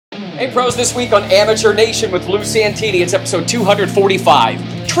Hey pros, this week on Amateur Nation with Lou Santini, it's episode 245,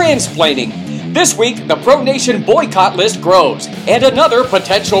 TRANSplaining. This week, the Pro Nation boycott list grows, and another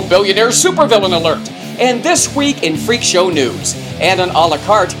potential billionaire supervillain alert. And this week in Freak Show news, and on a la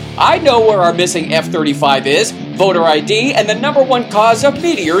carte, I know where our missing F-35 is, voter ID, and the #1 cause of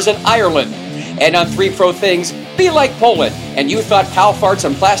meteors in Ireland. And on 3 Pro Things, be like Poland, and you thought cow farts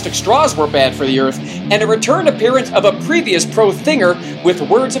and plastic straws were bad for the earth, and a return appearance of a previous pro thinger with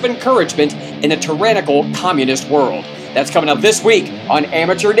words of encouragement in a tyrannical communist world. That's coming up this week on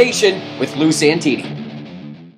Amateur Nation with Lou Santini.